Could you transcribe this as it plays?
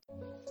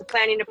The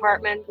planning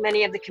department,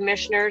 many of the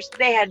commissioners,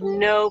 they had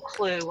no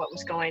clue what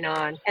was going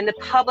on. And the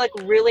public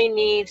really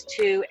needs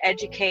to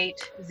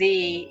educate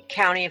the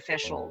county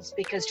officials,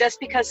 because just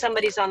because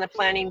somebody's on the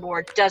planning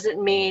board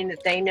doesn't mean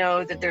that they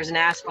know that there's an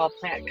asphalt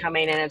plant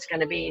coming and it's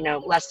going to be,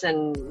 less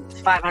than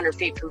 500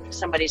 feet from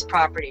somebody's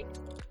property.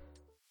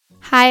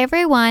 Hi,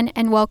 everyone,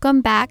 and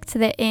welcome back to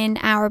the In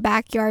Our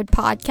Backyard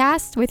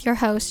podcast with your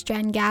host,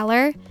 Jen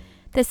Galler.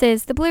 This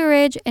is the Blue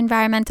Ridge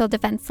Environmental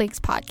Defense League's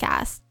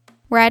podcast,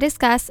 where I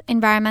discuss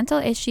environmental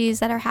issues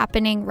that are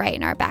happening right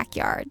in our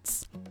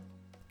backyards.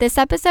 This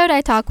episode,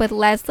 I talk with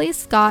Leslie,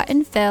 Scott,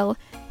 and Phil,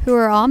 who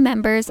are all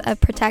members of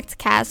Protect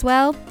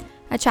Caswell,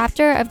 a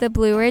chapter of the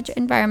Blue Ridge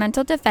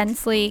Environmental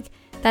Defense League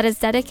that is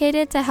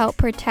dedicated to help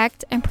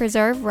protect and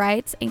preserve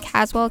rights in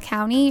Caswell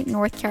County,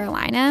 North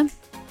Carolina.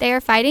 They are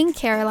fighting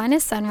Carolina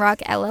Sunrock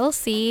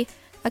LLC,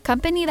 a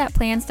company that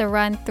plans to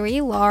run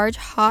 3 large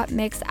hot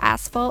mix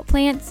asphalt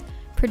plants,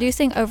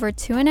 producing over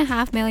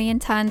 2.5 million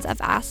tons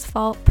of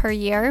asphalt per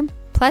year,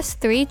 plus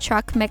 3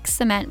 truck mix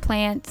cement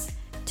plants,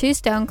 2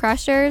 stone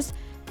crushers,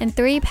 and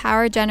 3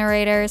 power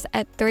generators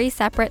at 3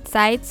 separate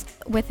sites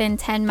within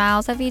 10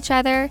 miles of each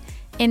other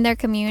in their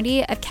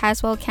community of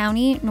Caswell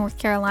County, North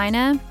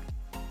Carolina.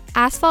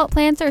 Asphalt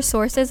plants are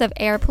sources of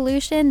air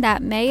pollution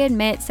that may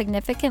emit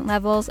significant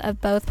levels of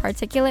both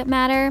particulate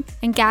matter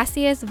and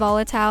gaseous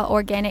volatile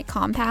organic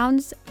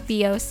compounds,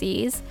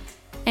 VOCs,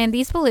 and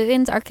these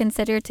pollutants are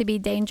considered to be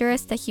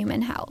dangerous to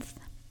human health.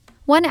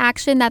 One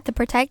action that the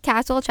Protect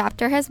Caswell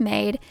chapter has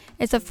made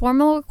is a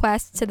formal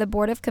request to the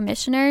Board of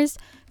Commissioners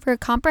for a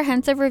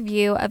comprehensive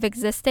review of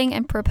existing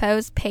and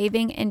proposed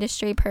paving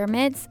industry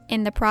permits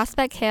in the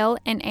Prospect Hill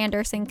and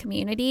Anderson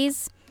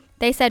communities.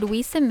 They said,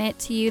 "We submit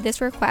to you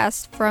this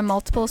request for a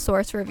multiple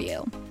source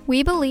review.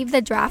 We believe the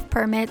draft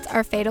permits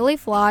are fatally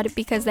flawed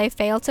because they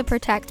fail to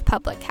protect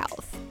public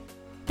health."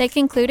 They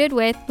concluded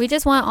with, "We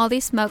just want all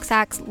these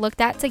smokestacks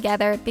looked at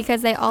together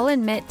because they all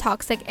emit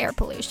toxic air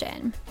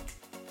pollution."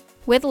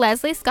 With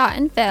Leslie, Scott,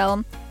 and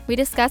Phil, we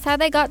discuss how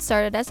they got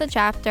started as a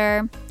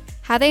chapter,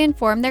 how they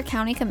informed their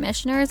county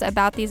commissioners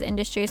about these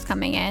industries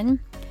coming in,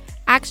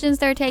 actions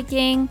they're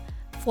taking,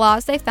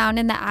 flaws they found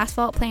in the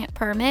asphalt plant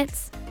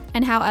permits,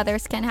 and how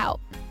others can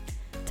help.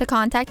 To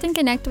contact and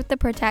connect with the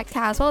Protect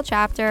Caswell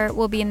chapter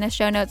will be in the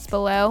show notes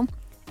below,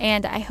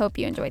 and I hope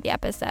you enjoyed the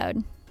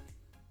episode.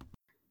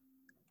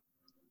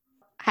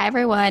 Hi,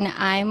 everyone.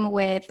 I'm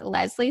with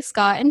Leslie,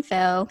 Scott, and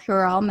Phil, who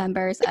are all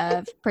members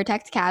of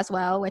Protect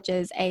Caswell, which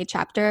is a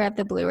chapter of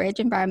the Blue Ridge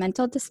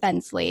Environmental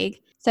Defense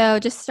League. So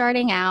just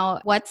starting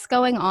out, what's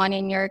going on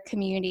in your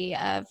community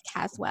of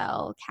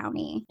Caswell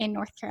County in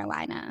North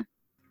Carolina?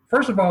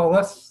 First of all,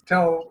 let's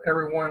tell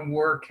everyone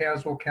where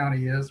Caswell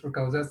County is,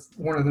 because that's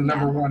one of the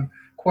number one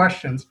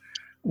questions.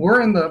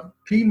 We're in the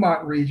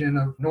Piedmont region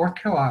of North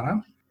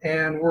Carolina,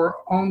 and we're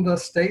on the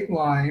state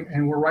line,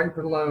 and we're right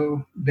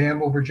below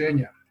Danville,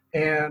 Virginia.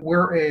 And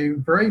we're a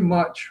very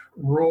much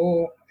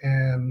rural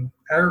and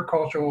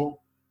agricultural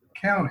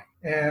county.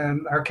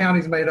 And our county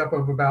is made up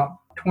of about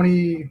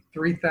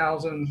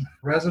 23,000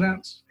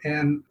 residents,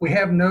 and we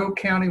have no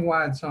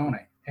countywide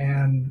zoning.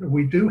 And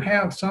we do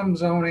have some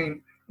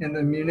zoning in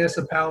the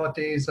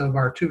municipalities of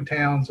our 2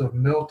 towns of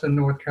Milton,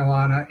 North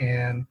Carolina,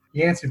 and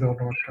Yanceyville,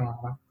 North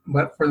Carolina.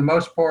 But for the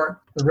most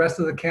part, the rest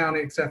of the county,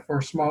 except for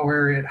a small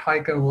area at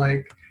Hyco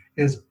Lake,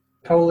 is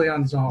totally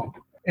unzoned.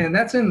 And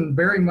that's in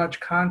very much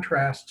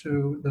contrast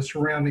to the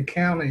surrounding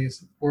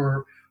counties,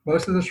 where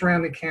most of the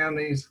surrounding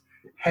counties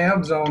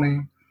have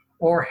zoning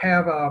or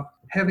have a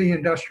heavy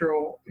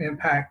industrial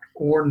impact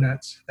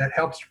ordinance that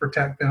helps to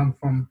protect them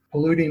from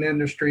polluting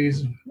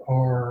industries,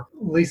 or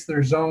at least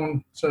their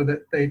zone so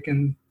that they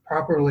can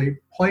properly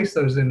place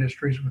those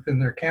industries within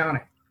their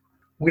county.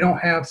 We don't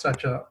have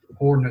such a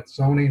ordinance,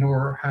 zoning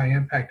or high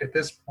impact at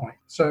this point.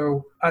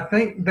 So I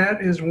think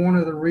that is one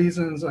of the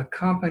reasons a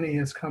company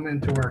has come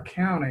into our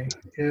county,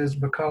 is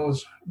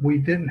because we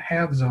didn't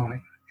have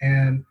zoning.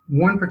 And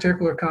one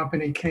particular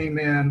company came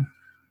in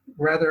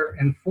rather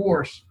in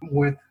force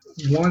with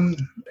one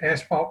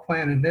asphalt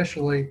plant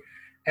initially,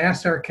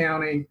 asked our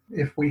county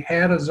if we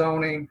had a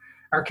zoning.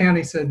 Our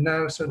county said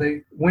no, so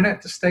they went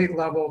at the state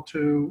level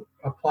to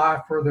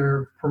apply for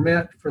their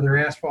permit for their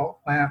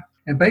asphalt plant,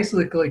 and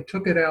basically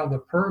took it out of the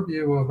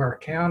purview of our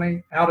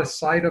county, out of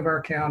sight of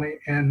our county,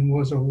 and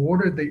was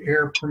awarded the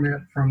air permit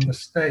from the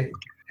state.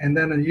 And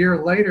then a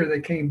year later, they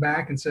came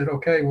back and said,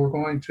 okay, we're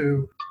going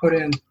to put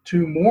in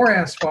 2 more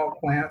asphalt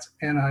plants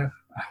and a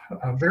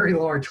very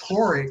large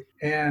quarry.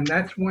 And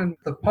that's when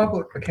the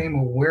public became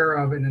aware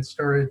of it and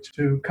started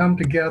to come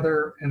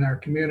together in our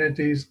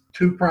communities,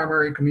 2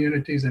 primary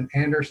communities in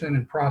Anderson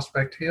and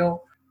Prospect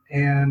Hill,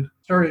 and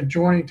started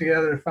joining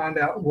together to find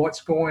out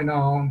what's going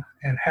on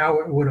and how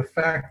it would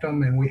affect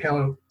them. And we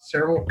held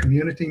several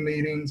community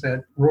meetings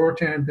at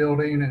Roritan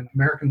Building and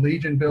American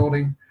Legion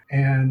Building.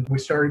 And we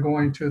started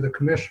going to the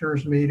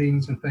commissioners'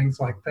 meetings and things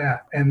like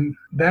that. And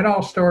that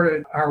all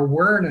started, our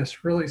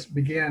awareness really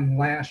began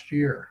last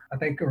year, I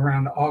think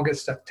around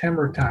August,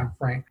 September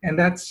timeframe. And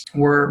that's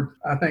where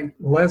I think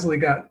Leslie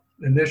got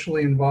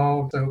initially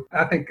involved. So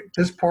I think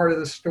this part of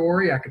the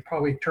story, I could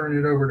probably turn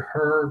it over to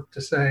her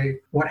to say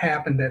what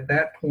happened at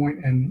that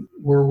point and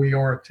where we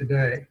are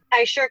today.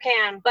 I sure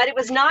can. But it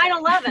was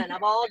 9/11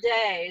 of all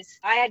days.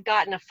 I had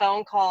gotten a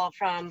phone call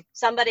from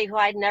somebody who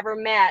I'd never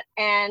met,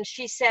 and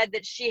she said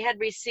that she had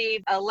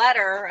received a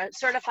letter, a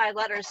certified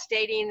letter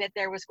stating that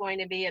there was going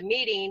to be a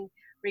meeting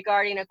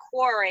regarding a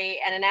quarry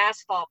and an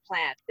asphalt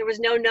plant. There was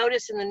no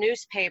notice in the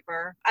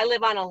newspaper. I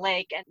live on a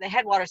lake, and the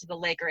headwaters of the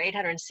lake are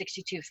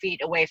 862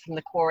 feet away from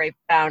the quarry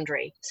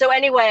boundary. So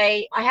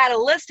anyway, I had a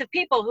list of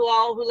people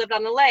who lived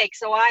on the lake.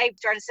 So I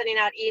started sending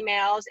out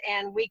emails,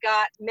 and we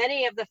got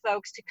many of the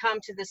folks to come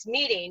to this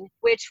meeting,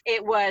 which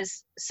it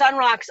was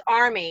Sunrock's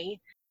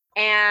Army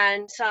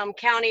and some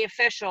county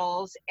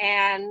officials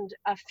and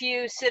a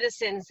few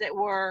citizens that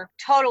were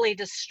totally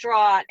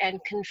distraught and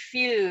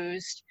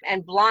confused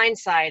and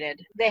blindsided.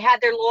 They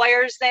had their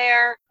lawyers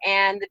there,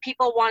 and the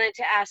people wanted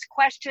to ask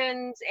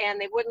questions,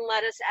 and they wouldn't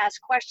let us ask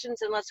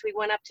questions unless we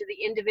went up to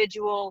the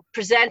individual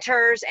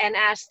presenters and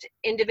asked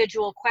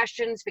individual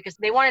questions, because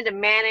they wanted to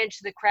manage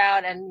the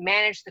crowd and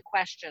manage the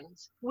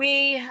questions.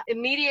 We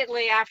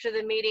immediately after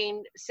the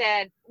meeting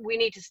said, we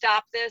need to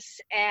stop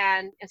this,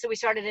 and so we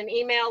started an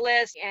email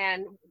list,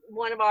 and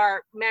one of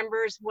our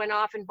members went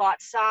off and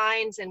bought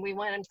signs, and we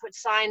went and put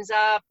signs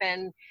up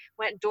and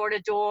went door to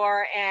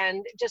door.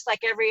 And just like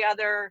every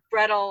other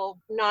Brettel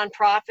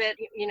nonprofit,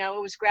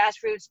 it was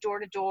grassroots, door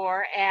to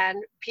door, and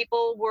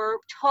people were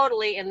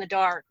totally in the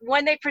dark.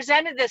 When they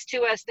presented this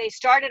to us, they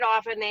started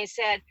off and they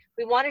said,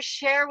 we want to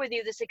share with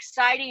you this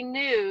exciting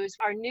news.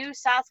 Our new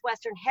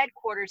Southwestern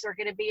headquarters are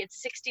going to be at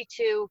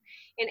 62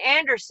 in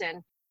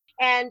Anderson.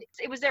 And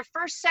it was their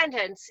first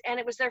sentence, and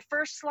it was their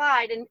first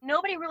slide, and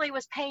nobody really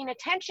was paying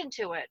attention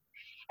to it.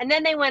 And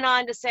then they went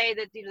on to say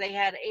that they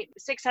had a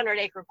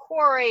 600-acre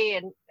quarry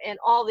and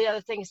all the other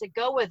things that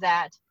go with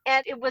that.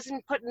 And it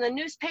wasn't put in the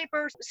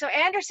newspapers. So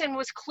Anderson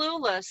was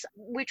clueless.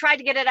 We tried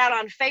to get it out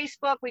on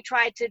Facebook. We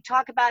tried to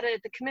talk about it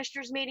at the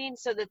commissioners' meeting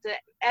so that the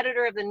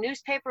editor of the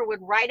newspaper would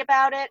write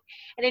about it.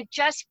 And it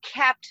just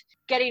kept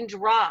getting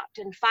dropped.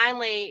 And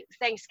finally,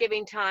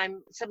 Thanksgiving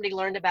time, somebody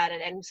learned about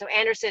it. And so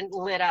Anderson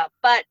lit up.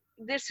 But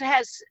this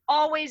has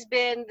always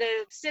been,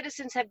 the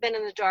citizens have been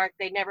in the dark.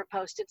 They never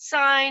posted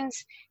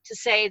signs to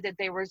say that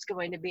there was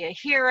going to be a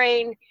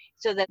hearing,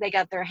 so that they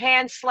got their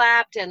hands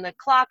slapped and the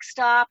clock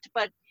stopped.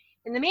 But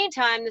in the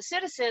meantime, the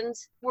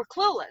citizens were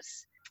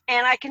clueless.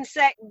 And I can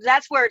say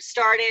that's where it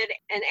started.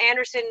 And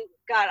Anderson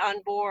got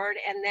on board,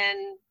 and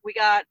then we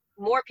got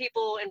more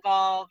people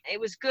involved. It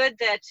was good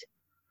that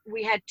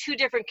we had two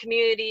different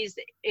communities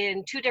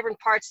in two different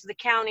parts of the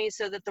county,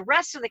 so that the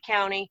rest of the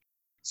county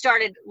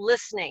started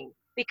listening,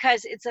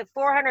 because it's a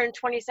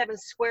 427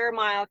 square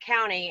mile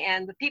county,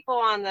 and the people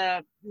on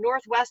the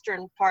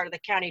northwestern part of the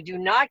county do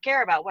not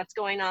care about what's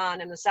going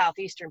on in the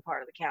southeastern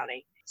part of the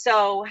county.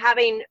 So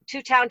having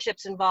two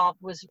townships involved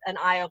was an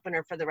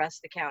eye-opener for the rest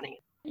of the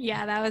county.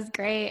 Yeah, that was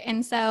great.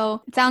 And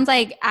so it sounds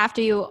like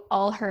after you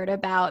all heard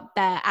about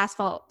the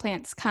asphalt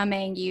plants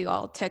coming, you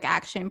all took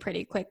action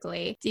pretty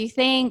quickly. Do you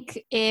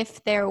think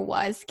if there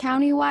was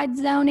countywide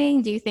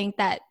zoning, do you think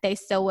that they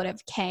still would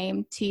have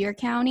came to your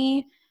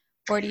county?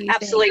 Or do you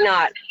Absolutely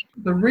not.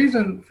 The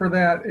reason for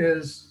that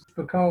is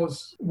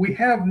because we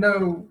have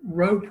no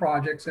road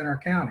projects in our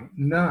county,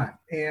 none.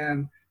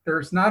 And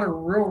there's not a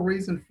real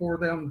reason for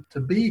them to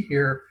be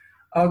here,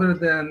 other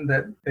than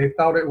that they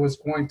thought it was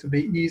going to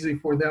be easy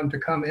for them to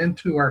come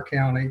into our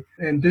county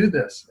and do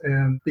this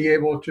and be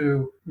able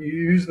to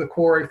use the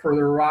quarry for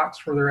their rocks,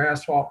 for their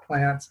asphalt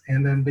plants,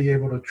 and then be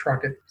able to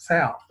truck it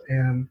south.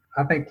 And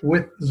I think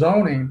with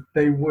zoning,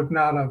 they would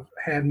not have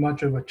had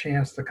much of a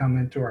chance to come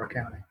into our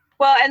county.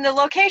 Well, and the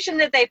location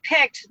that they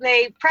picked,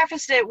 they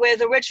prefaced it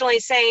with originally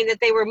saying that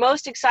they were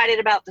most excited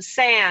about the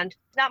sand.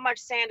 Not much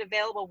sand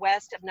available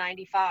west of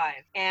 95,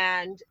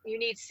 and you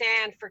need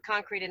sand for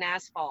concrete and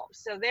asphalt.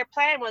 So their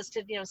plan was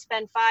to,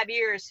 spend 5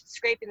 years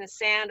scraping the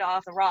sand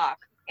off the rock.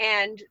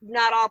 And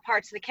not all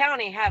parts of the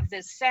county have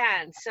this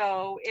sand.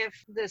 So if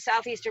the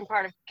southeastern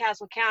part of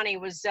Caswell County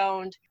was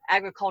zoned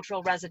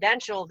agricultural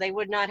residential, they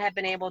would not have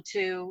been able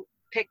to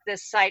pick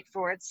this site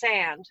for its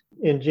sand.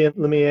 And Jen,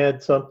 let me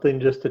add something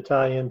just to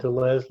tie into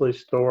Leslie's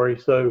story.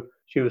 So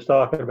she was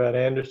talking about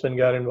Anderson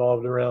got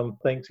involved around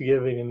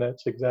Thanksgiving, and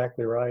that's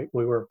exactly right.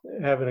 We were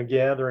having a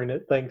gathering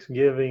at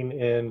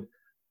Thanksgiving, and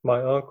my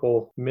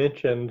uncle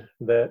mentioned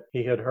that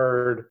he had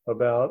heard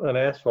about an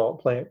asphalt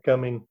plant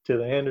coming to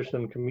the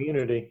Anderson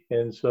community.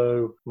 And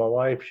so my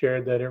wife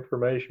shared that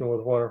information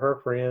with one of her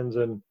friends,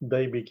 and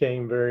they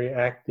became very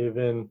active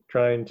in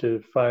trying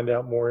to find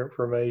out more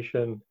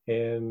information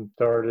and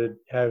started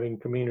having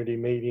community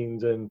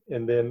meetings. And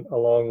then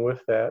along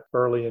with that,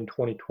 early in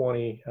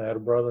 2020, I had a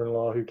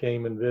brother-in-law who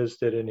came and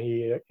visited, and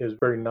he is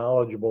very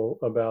knowledgeable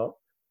about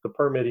the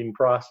permitting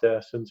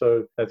process. And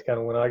so that's kind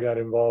of when I got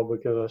involved,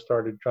 because I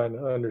started trying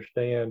to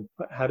understand,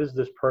 how does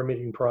this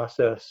permitting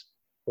process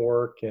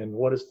work and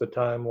what is the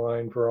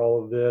timeline for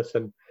all of this?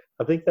 And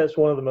I think that's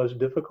one of the most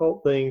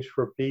difficult things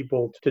for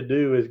people to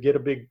do, is get a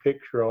big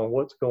picture on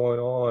what's going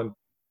on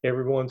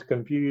everyone's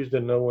confused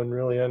and no one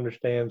really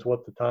understands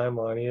what the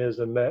timeline is.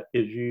 And that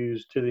is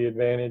used to the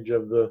advantage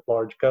of the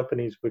large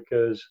companies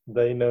because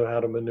they know how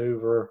to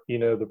maneuver,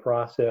 the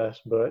process.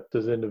 But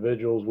as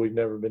individuals, we've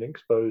never been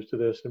exposed to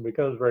this and it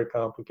becomes very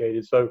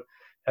complicated. So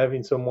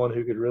having someone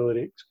who could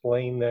really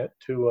explain that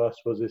to us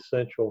was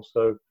essential.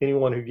 So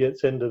anyone who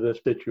gets into this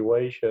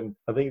situation,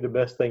 I think the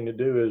best thing to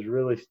do is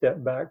really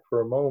step back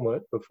for a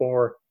moment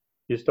before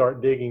you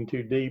start digging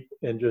too deep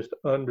and just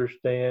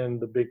understand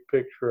the big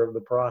picture of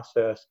the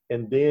process.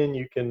 And then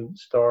you can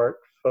start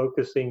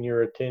focusing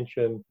your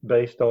attention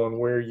based on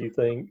where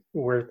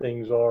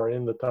things are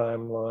in the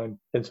timeline.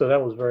 And so that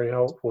was very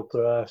helpful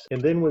to us.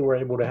 And then we were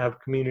able to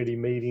have community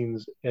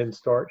meetings and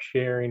start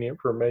sharing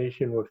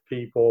information with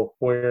people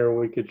where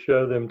we could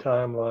show them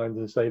timelines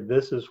and say,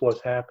 this is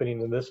what's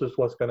happening and this is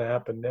what's going to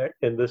happen next.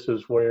 And this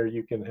is where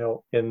you can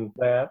help. And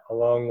that,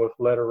 along with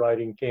letter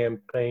writing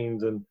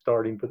campaigns and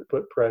starting to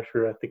put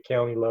pressure at the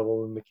county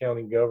level and the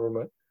county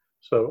government.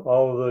 So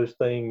all of those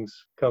things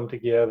come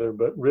together,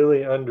 but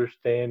really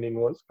understanding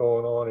what's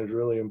going on is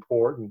really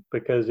important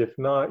because if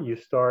not, you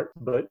start,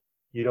 but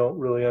you don't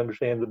really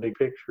understand the big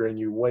picture and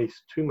you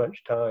waste too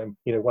much time,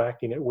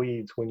 whacking at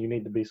weeds when you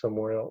need to be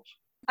somewhere else.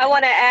 I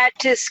want to add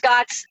to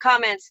Scott's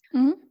comments.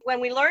 Mm-hmm. When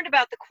we learned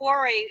about the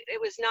quarry, it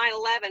was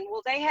 9/11.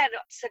 Well, they had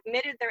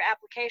submitted their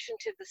application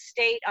to the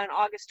state on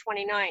August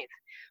 29th,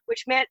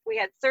 which meant we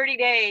had 30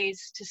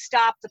 days to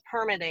stop the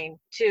permitting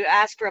to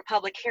ask for a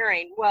public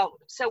hearing. Well,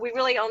 so we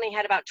really only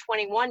had about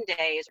 21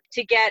 days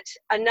to get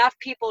enough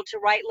people to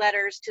write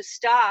letters to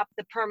stop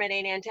the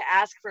permitting and to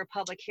ask for a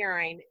public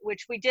hearing,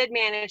 which we did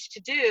manage to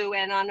do.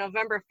 And on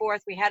November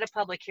 4th, we had a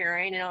public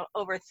hearing and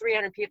over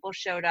 300 people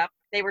showed up.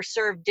 They were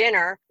served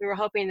dinner. We were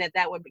hoping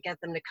that would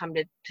get them to come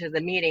to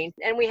the meeting.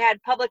 And we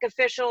had public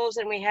officials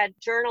and we had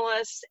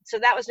journalists. So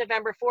that was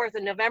November 4th.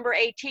 And November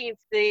 18th,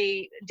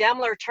 the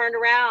Demler turned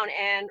around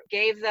and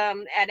gave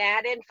them an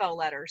ad info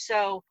letter.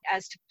 So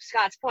as to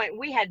Scott's point,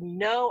 we had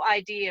no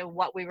idea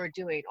what we were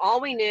doing. All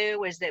we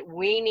knew was that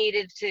we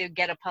needed to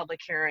get a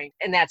public hearing.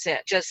 And that's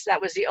it.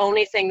 That was the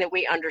only thing that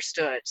we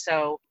understood.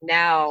 So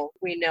now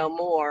we know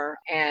more.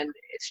 And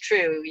it's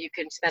true, you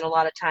can spend a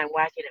lot of time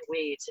whacking at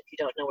weeds if you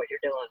don't know what you're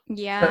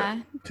doing. Yeah.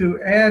 But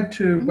to add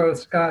to both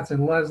Scott's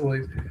and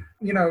Leslie's,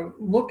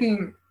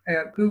 looking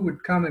at who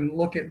would come and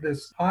look at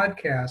this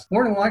podcast,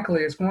 more than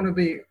likely it's going to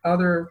be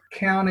other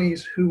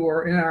counties who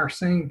are in our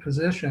same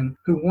position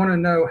who want to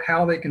know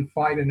how they can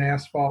fight an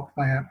asphalt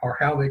plant or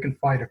how they can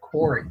fight a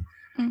quarry.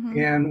 Mm-hmm.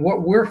 And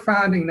what we're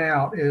finding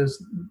out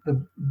is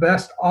the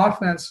best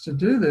offense to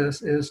do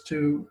this is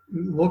to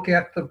look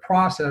at the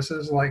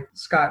processes like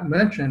Scott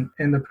mentioned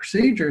and the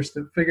procedures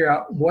to figure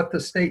out what the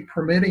state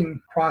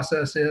permitting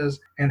process is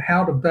and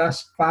how to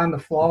best find the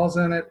flaws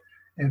in it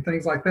and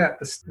things like that.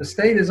 The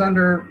state is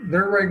under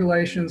their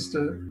regulations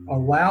to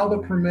allow the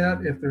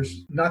permit if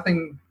there's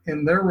nothing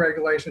in their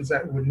regulations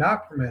that would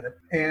not permit it.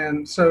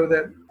 And so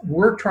that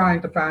we're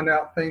trying to find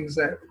out things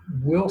that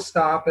will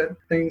stop it,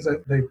 things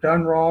that they've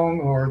done wrong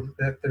or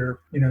that their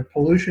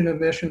pollution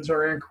emissions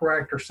are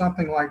incorrect or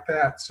something like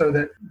that, so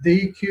that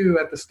DEQ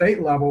at the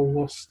state level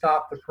will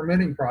stop the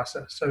permitting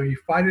process. So you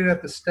fight it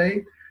at the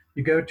state,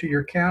 you go to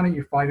your county,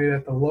 you fight it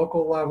at the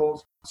local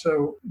levels.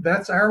 So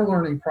that's our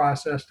learning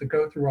process, to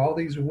go through all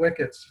these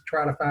wickets to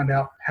try to find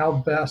out how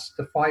best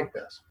to fight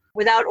this.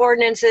 Without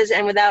ordinances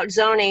and without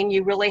zoning,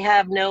 you really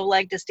have no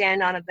leg to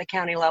stand on at the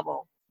county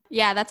level.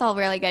 Yeah, that's all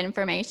really good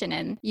information.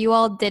 And you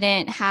all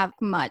didn't have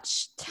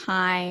much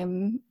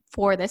time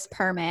for this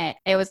permit.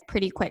 It was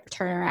pretty quick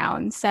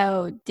turnaround.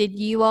 So did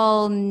you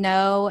all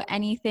know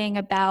anything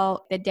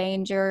about the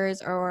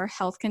dangers or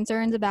health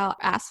concerns about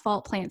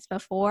asphalt plants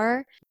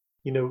before?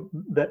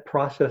 That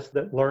process,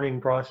 that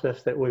learning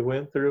process that we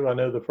went through, I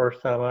know the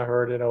first time I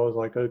heard it, I was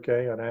like,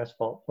 okay, an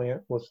asphalt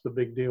plant, what's the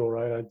big deal,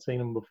 right? I'd seen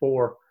them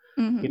before.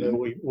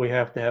 Mm-hmm. We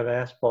have to have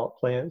asphalt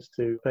plants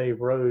to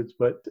pave roads.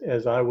 But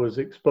as I was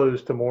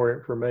exposed to more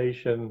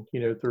information,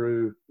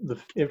 through the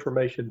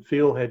information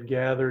Phil had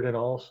gathered and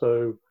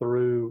also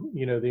through,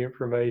 the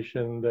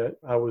information that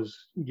I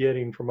was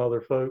getting from other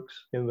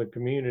folks in the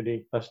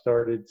community, I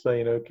started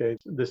saying, okay,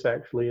 this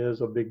actually is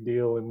a big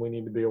deal and we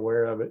need to be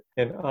aware of it.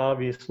 And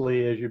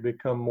obviously, as you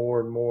become more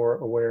and more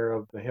aware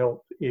of the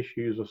health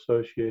issues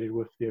associated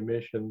with the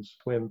emissions,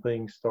 when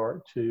things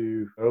start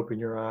to open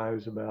your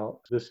eyes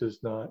about this is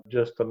not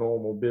just a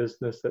normal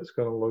business that's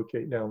going to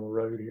locate down the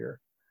road here.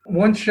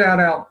 One shout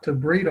out to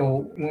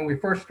Breedel. When we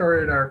first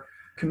started our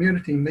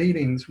community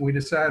meetings, we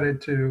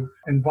decided to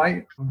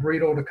invite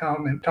Breedel to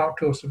come and talk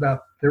to us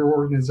about their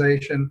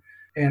organization.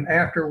 And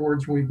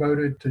afterwards, we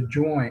voted to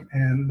join.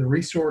 And the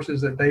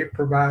resources that they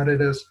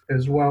provided us,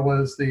 as well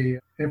as the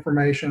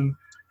information,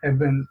 have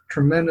been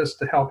tremendous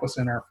to help us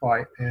in our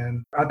fight.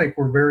 And I think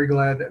we're very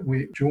glad that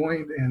we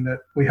joined and that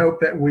we hope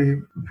that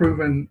we've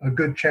proven a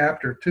good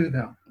chapter to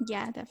them.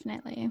 Yeah,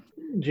 definitely.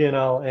 Jen,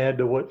 I'll add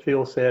to what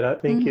Phil said. I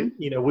think,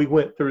 we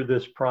went through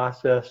this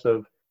process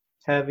of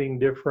having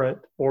different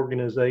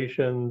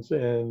organizations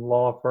and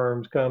law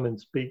firms come and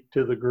speak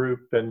to the group.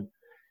 And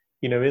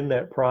in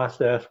that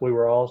process, we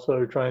were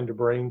also trying to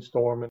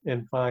brainstorm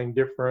and find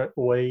different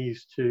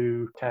ways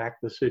to attack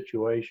the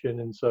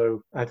situation. And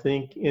so I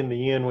think in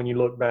the end, when you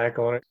look back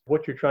on it,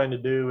 what you're trying to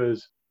do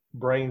is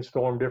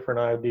brainstorm different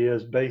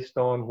ideas based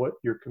on what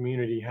your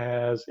community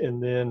has,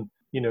 and then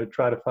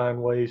try to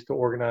find ways to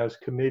organize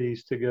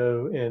committees to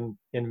go and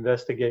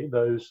investigate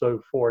those.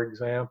 So, for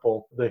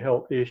example, the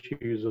health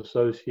issues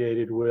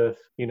associated with,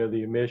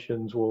 the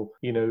emissions, who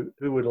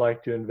would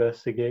like to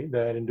investigate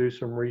that and do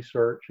some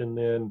research and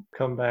then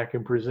come back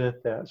and present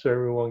that so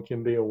everyone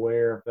can be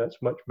aware.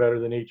 That's much better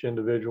than each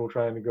individual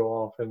trying to go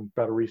off and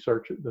try to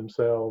research it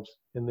themselves.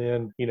 And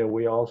then,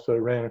 we also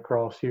ran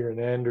across here in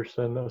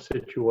Anderson a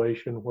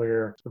situation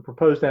where the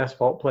proposed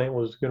asphalt plant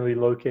was going to be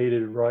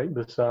located right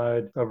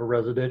beside of a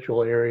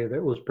residential area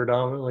that was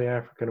predominantly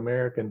African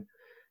American.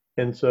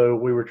 And so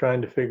we were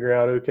trying to figure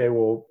out, okay,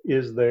 well,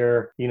 is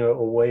there,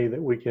 a way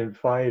that we can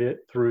fight it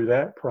through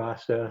that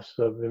process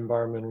of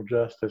environmental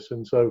justice?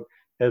 And so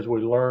as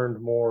we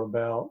learned more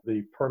about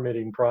the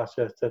permitting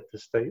process at the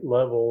state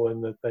level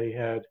and that they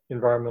had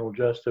environmental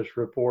justice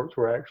reports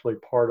were actually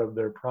part of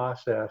their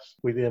process,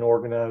 we then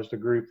organized a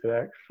group that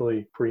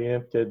actually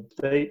preempted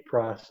state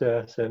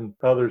process, and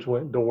others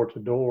went door to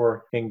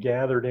door and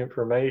gathered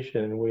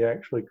information. And we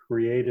actually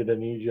created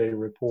an EJ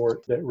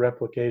report that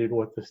replicated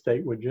what the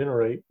state would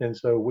generate. And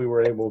so we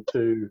were able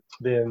to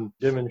then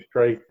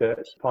demonstrate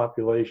that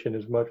population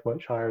is much,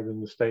 much higher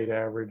than the state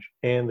average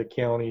and the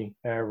county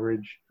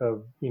average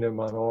of,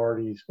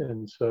 minorities.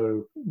 And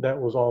so that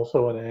was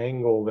also an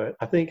angle that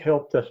I think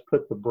helped us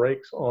put the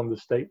brakes on the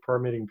state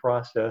permitting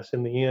process.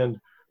 In the end,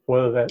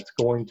 whether that's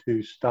going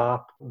to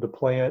stop the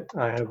plant,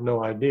 I have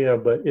no idea,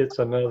 but it's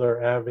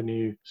another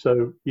avenue.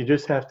 So you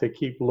just have to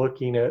keep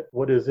looking at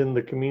what is in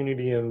the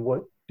community and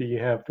what do you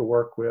have to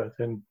work with,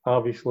 and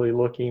obviously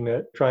looking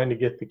at trying to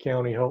get the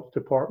county health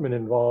department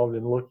involved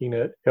and looking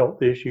at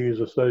health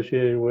issues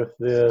associated with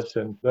this.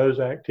 And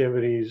those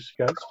activities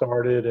got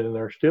started and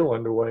they're still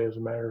underway, as a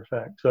matter of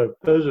fact. So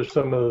those are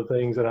some of the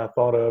things that I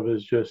thought of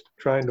as just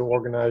trying to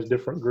organize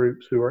different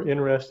groups who are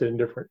interested in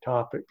different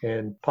topics,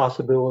 and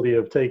possibility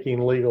of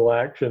taking legal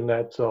action.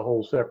 That's a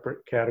whole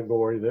separate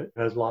category that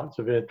has lots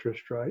of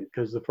interest, right?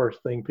 Because the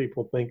first thing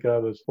people think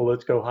of is, well,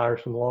 let's go hire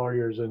some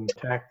lawyers and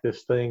attack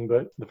this thing.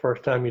 But the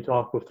first time you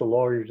talk with the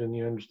lawyers and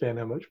you understand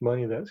how much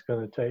money that's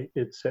going to take,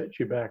 it sets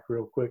you back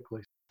real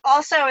quickly.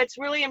 Also, it's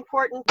really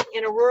important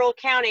in a rural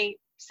county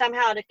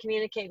somehow to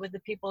communicate with the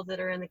people that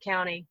are in the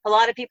county. A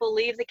lot of people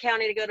leave the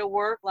county to go to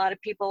work. A lot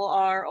of people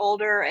are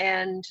older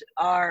and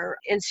are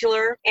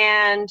insular.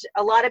 And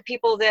a lot of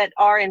people that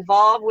are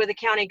involved with the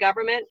county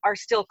government are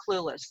still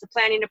clueless. The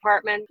planning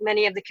department,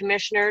 many of the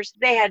commissioners,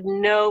 they had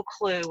no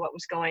clue what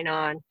was going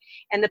on.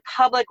 And the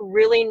public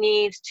really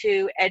needs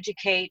to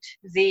educate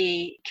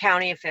the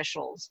county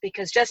officials,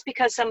 because just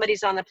because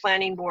somebody's on the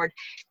planning board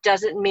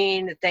doesn't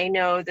mean that they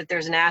know that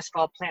there's an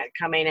asphalt plant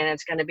coming and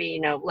it's going to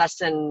be, less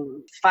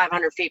than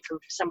 500 feet from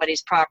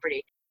somebody's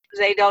property.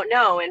 They don't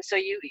know. And so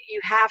you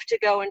have to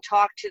go and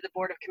talk to the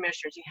Board of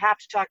Commissioners. You have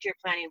to talk to your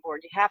planning board.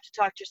 You have to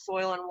talk to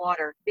soil and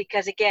water,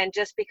 because again,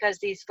 just because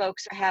these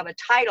folks have a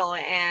title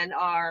and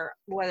are,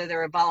 whether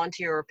they're a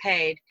volunteer or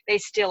paid, they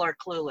still are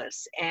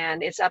clueless.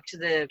 And it's up to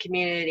the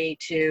community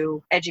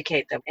to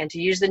educate them and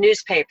to use the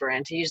newspaper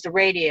and to use the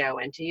radio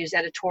and to use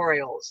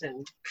editorials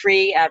and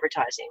free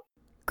advertising.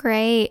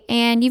 Great.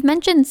 And you've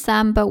mentioned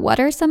some, but what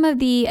are some of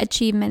the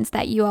achievements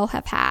that you all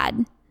have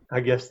had? I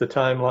guess the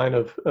timeline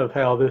of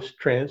how this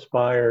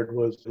transpired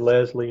was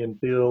Leslie and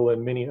Bill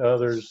and many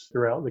others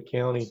throughout the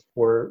county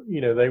were,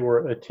 they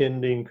were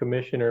attending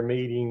commissioner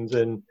meetings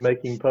and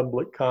making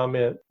public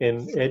comment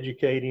and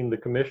educating the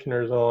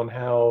commissioners on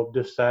how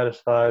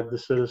dissatisfied the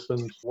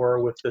citizens were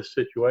with this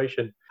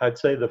situation. I'd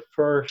say the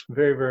first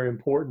very, very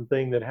important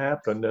thing that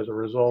happened as a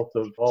result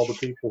of all the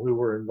people who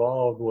were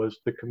involved was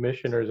the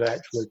commissioners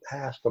actually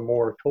passed a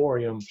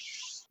moratorium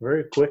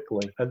very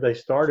quickly. And they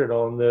started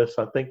on this,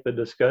 I think the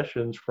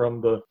discussions from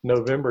the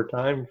November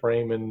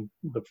timeframe, and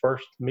the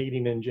first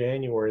meeting in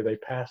January, they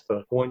passed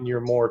a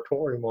 1-year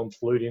moratorium on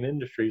polluting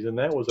industries. And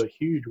that was a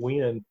huge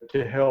win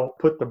to help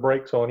put the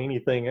brakes on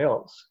anything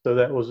else. So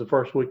that was the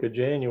first week of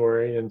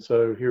January. And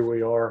so here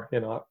we are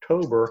in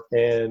October,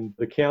 and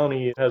the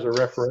county has a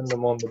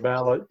referendum on the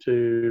ballot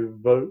to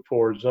vote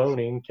for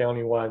zoning,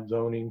 countywide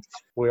zoning.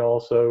 We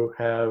also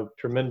have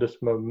tremendous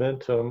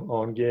momentum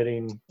on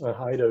getting a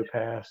HIDO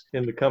passed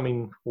in the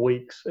coming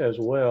weeks as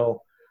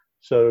well.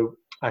 So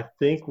I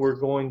think we're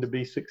going to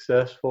be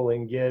successful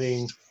in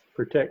getting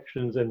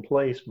protections in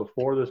place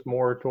before this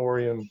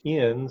moratorium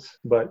ends,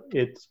 but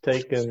it's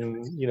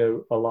taken,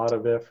 a lot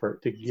of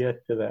effort to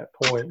get to that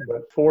point.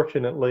 But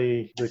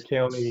fortunately, the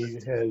county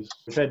has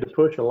had to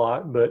push a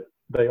lot, but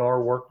they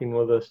are working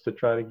with us to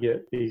try to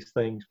get these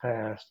things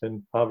passed.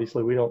 And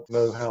obviously, we don't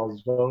know how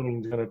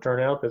zoning is going to turn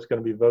out. That's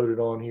going to be voted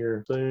on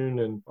here soon.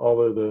 And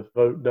although the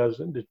vote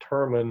doesn't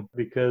determine,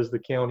 because the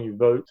county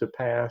vote to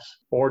pass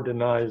or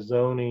deny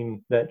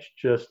zoning, that's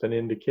just an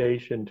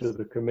indication to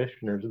the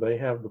commissioners. They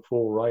have the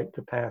full right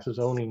to pass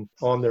zoning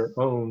on their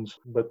own,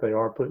 but they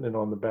are putting it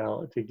on the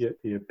ballot to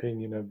get the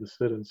opinion of the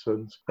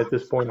citizens. At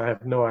this point, I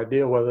have no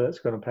idea whether that's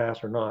going to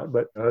pass or not,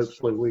 but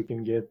hopefully we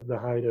can get the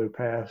HIDO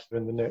passed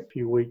in the next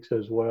few weeks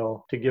as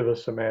well to give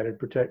us some added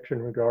protection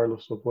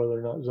regardless of whether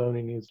or not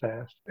zoning is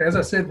passed. As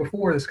I said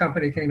before, this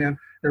company came in,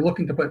 they're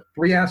looking to put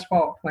 3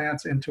 asphalt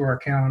plants into our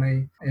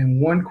county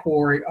and 1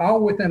 quarry,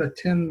 all within a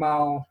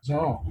 10-mile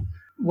zone.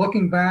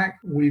 Looking back,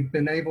 we've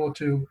been able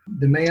to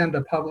demand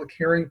a public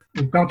hearing.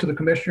 We've gone to the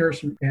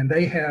commissioners and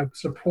they have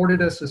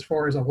supported us as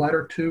far as a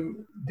letter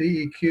to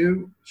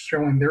DEQ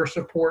showing their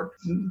support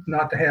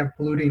not to have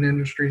polluting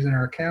industries in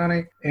our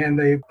county. And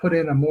they've put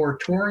in a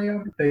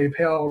moratorium. They've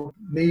held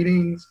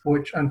meetings,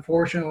 which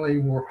unfortunately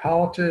were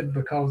halted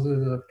because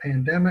of the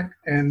pandemic.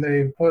 And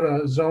they've put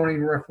a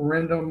zoning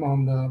referendum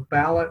on the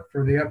ballot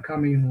for the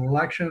upcoming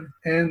election.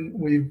 And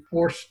we've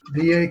forced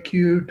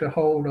DEQ to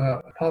hold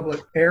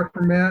public air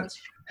permits.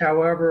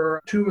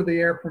 However, 2 of the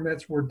air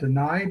permits were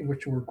denied,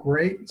 which were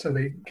great. So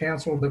they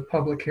canceled the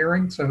public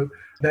hearing. So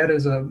that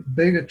is a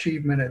big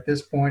achievement at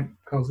this point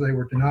because they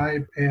were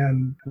denied.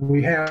 And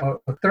we have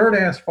a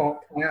 3rd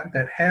asphalt plant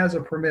that has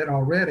a permit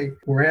already.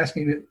 We're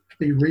asking it to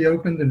be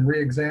reopened and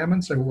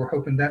re-examined. So we're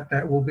hoping that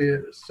that will be a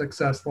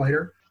success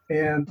later.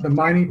 And the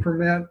mining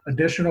permit,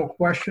 additional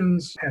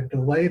questions have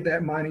delayed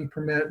that mining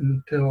permit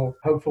until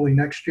hopefully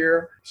next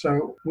year.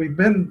 So we've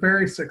been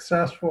very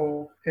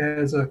successful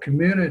as a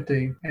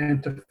community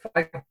and to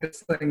fight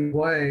this thing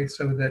away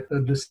so that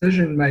the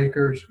decision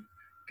makers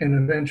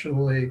can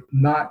eventually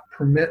not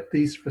permit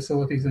these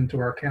facilities into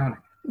our county.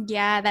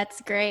 Yeah,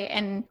 that's great.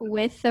 And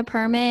with the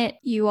permit,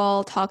 you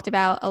all talked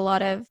about a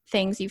lot of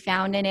things you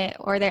found in it.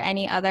 Are there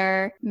any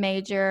other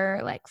major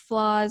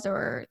flaws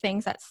or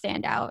things that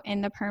stand out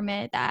in the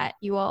permit that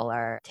you all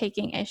are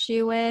taking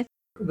issue with?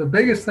 The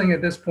biggest thing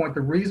at this point,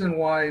 the reason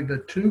why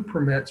the 2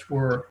 permits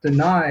were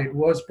denied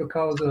was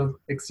because of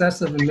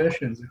excessive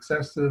emissions,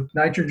 excessive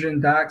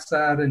nitrogen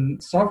dioxide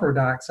and sulfur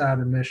dioxide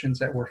emissions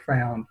that were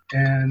found.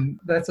 And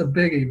that's a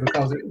biggie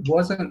because it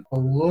wasn't a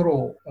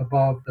little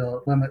above the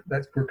limit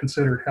that were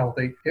considered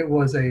healthy. It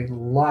was a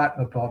lot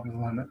above the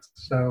limits.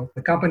 So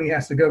the company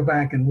has to go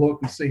back and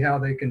look and see how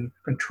they can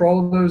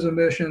control those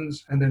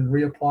emissions and then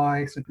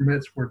reapply since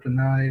permits were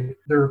denied.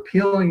 They're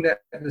appealing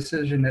that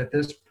decision at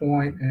this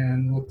point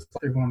and looks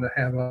like they're going to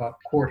have a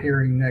court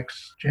hearing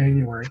next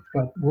January.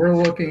 But we're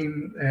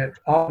looking at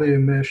all the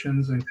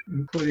emissions,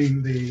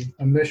 including the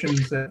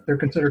emissions that they're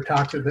considered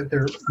toxic that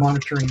they're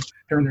monitoring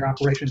during their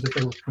operations if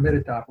they were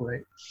permitted to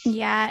operate.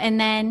 Yeah. And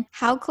then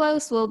how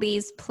close will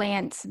these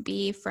plants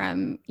be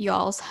from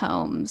y'all's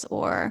homes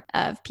or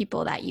of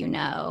people that you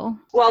know?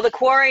 Well, the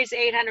quarry is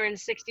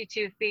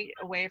 862 feet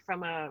away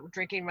from a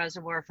drinking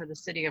reservoir for the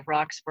city of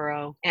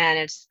Roxborough, and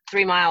it's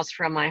 3 miles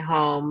from my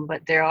home.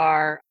 But there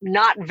are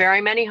not very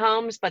many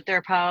homes, but there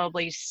are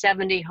probably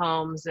 70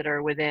 homes that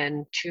are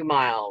within 2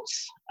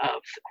 miles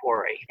of the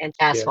quarry and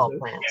asphalt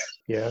plants.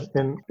 Yeah,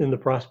 and in the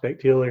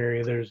Prospect Hill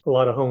area, there's a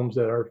lot of homes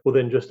that are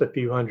within just a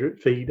few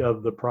hundred feet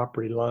of the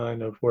property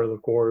line of where the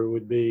quarry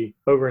would be.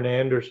 Over in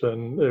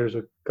Anderson, there's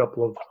a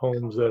couple of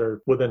homes that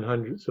are within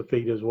hundreds of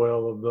feet as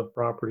well of the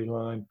property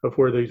line of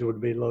where these would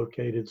be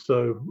located.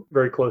 So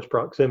very close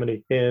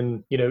proximity.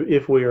 And,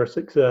 if we are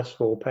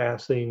successful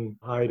passing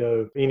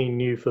HIDO, any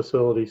new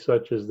facility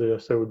such as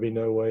this, there would be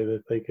no way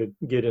that they could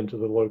get into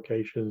the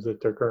locations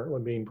that they're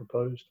currently being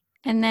proposed.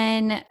 And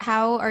then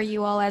how are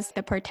you all as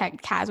the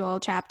Protect Caswell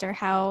chapter,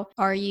 how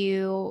are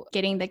you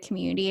getting the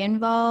community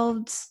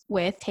involved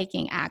with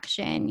taking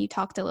action? You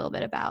talked a little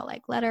bit about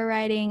letter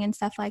writing and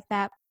stuff like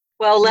that.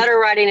 Well, letter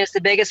writing is the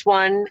biggest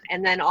one,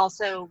 and then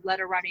also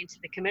letter writing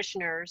to the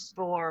commissioners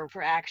for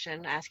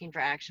action, asking for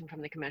action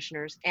from the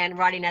commissioners, and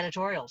writing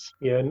editorials.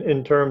 Yeah, and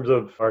in terms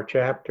of our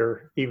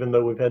chapter, even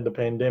though we've had the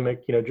pandemic,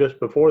 just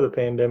before the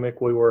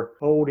pandemic, we were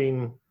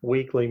holding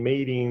weekly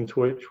meetings,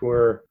 which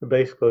were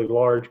basically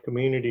large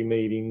community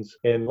meetings.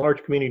 And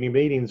large community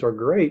meetings are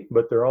great,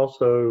 but they're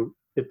also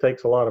it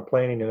takes a lot of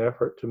planning and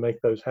effort to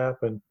make those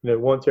happen.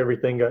 Once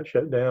everything got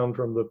shut down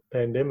from the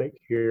pandemic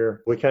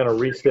here, we kind of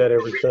reset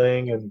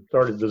everything and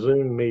started the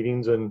Zoom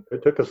meetings, and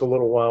it took us a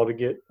little while to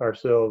get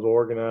ourselves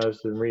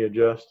organized and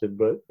readjusted,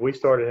 but we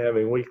started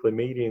having weekly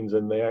meetings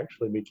and they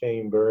actually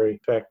became very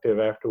effective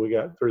after we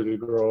got through the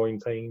growing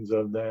pains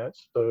of that.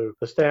 So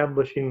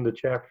establishing the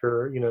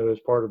chapter, as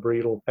part of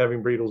Breedl,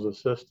 having Breedl's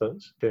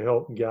assistance to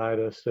help guide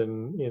us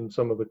in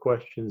some of the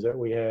questions that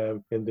we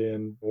have, and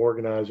then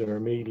organizing our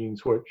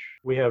meetings, which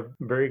we have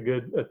very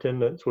good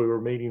attendance. We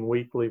were meeting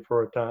weekly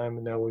for a time,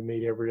 and now we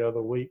meet every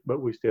other week,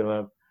 but we still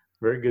have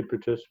very good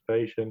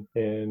participation.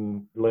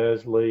 And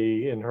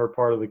Leslie, in her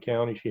part of the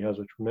county, she has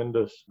a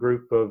tremendous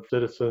group of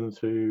citizens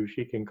who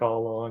she can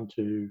call on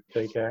to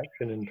take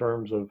action in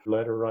terms of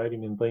letter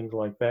writing and things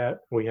like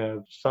that. We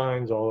have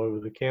signs all over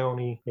the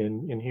county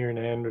and here in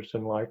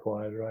Anderson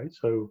likewise, right?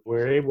 So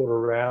we're able to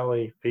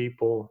rally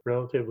people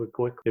relatively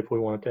quickly if we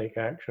want to take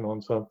action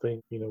on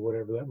something,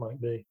 whatever that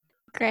might be.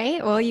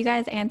 Great. Well, you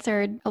guys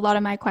answered a lot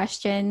of my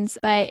questions,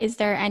 but is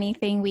there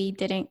anything we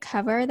didn't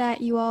cover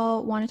that you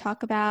all want to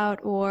talk about,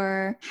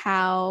 or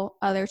how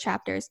other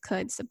chapters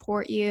could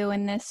support you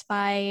in this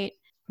fight?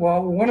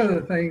 Well, one of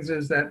the things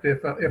is that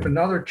if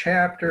another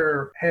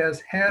chapter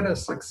has had a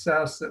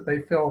success that they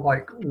feel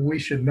like we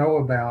should know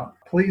about,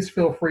 please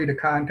feel free to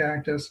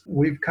contact us.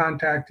 We've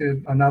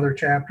contacted another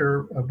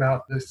chapter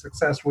about the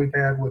success we've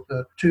had with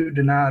the 2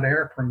 denied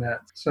air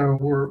permits.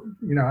 So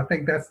I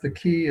think that's the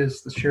key,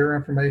 is to share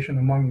information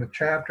among the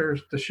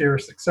chapters, to share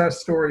success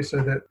stories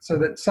so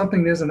that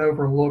something isn't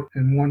overlooked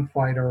in one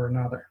fight or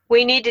another.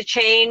 We need to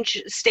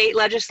change state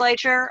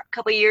legislature. A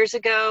couple of years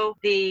ago,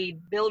 the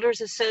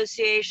Builders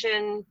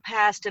Association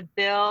passed a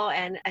bill,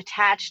 and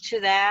attached to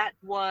that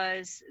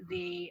was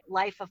the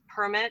life of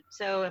permit.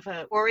 So if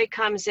a quarry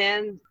comes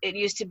in, it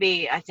used to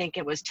be, I think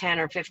it was 10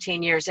 or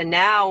 15 years. And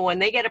now when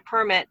they get a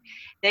permit,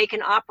 they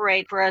can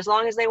operate for as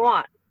long as they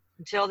want,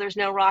 until there's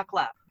no rock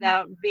left,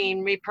 without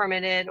being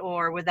re-permitted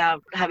or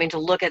without having to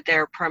look at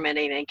their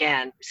permitting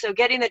again. So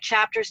getting the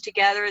chapters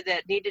together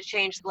that need to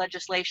change the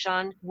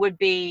legislation would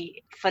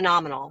be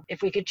phenomenal.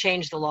 If we could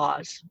change the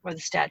laws or the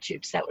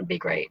statutes, that would be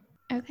great.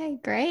 Okay,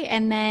 great.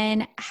 And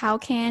then how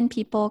can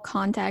people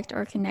contact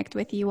or connect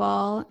with you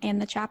all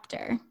and the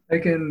chapter?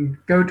 They can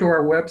go to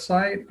our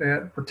website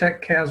at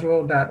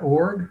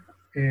protectcaswell.org,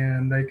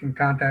 and they can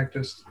contact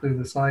us through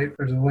the site.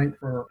 There's a link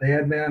for the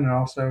admin and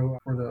also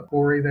for the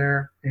quarry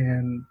there.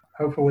 And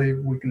hopefully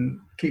we can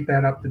keep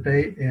that up to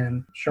date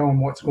and show them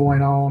what's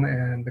going on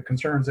and the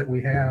concerns that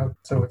we have.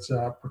 So it's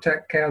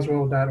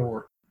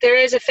protectcaswell.org. There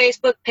is a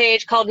Facebook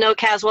page called No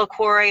Caswell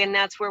Quarry, and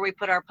that's where we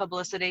put our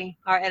publicity,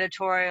 our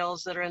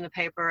editorials that are in the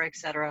paper,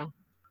 etc.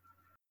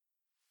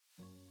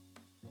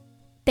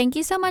 Thank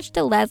you so much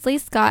to Leslie,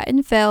 Scott,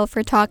 and Phil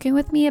for talking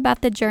with me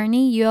about the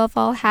journey you have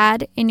all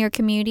had in your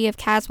community of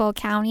Caswell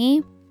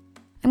County.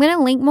 I'm going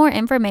to link more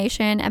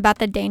information about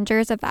the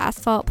dangers of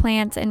asphalt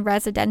plants in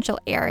residential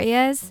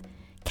areas,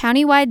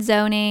 countywide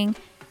zoning,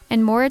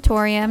 and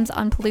moratoriums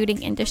on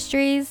polluting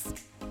industries.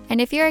 And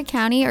if you're a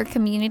county or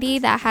community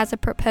that has a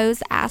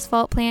proposed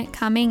asphalt plant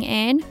coming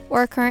in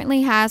or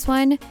currently has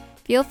one,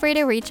 feel free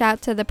to reach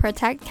out to the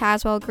Protect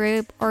Caswell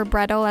group or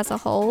Brettle as a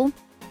whole.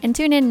 And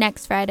tune in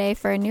next Friday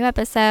for a new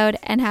episode,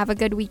 and have a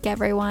good week,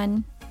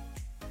 everyone.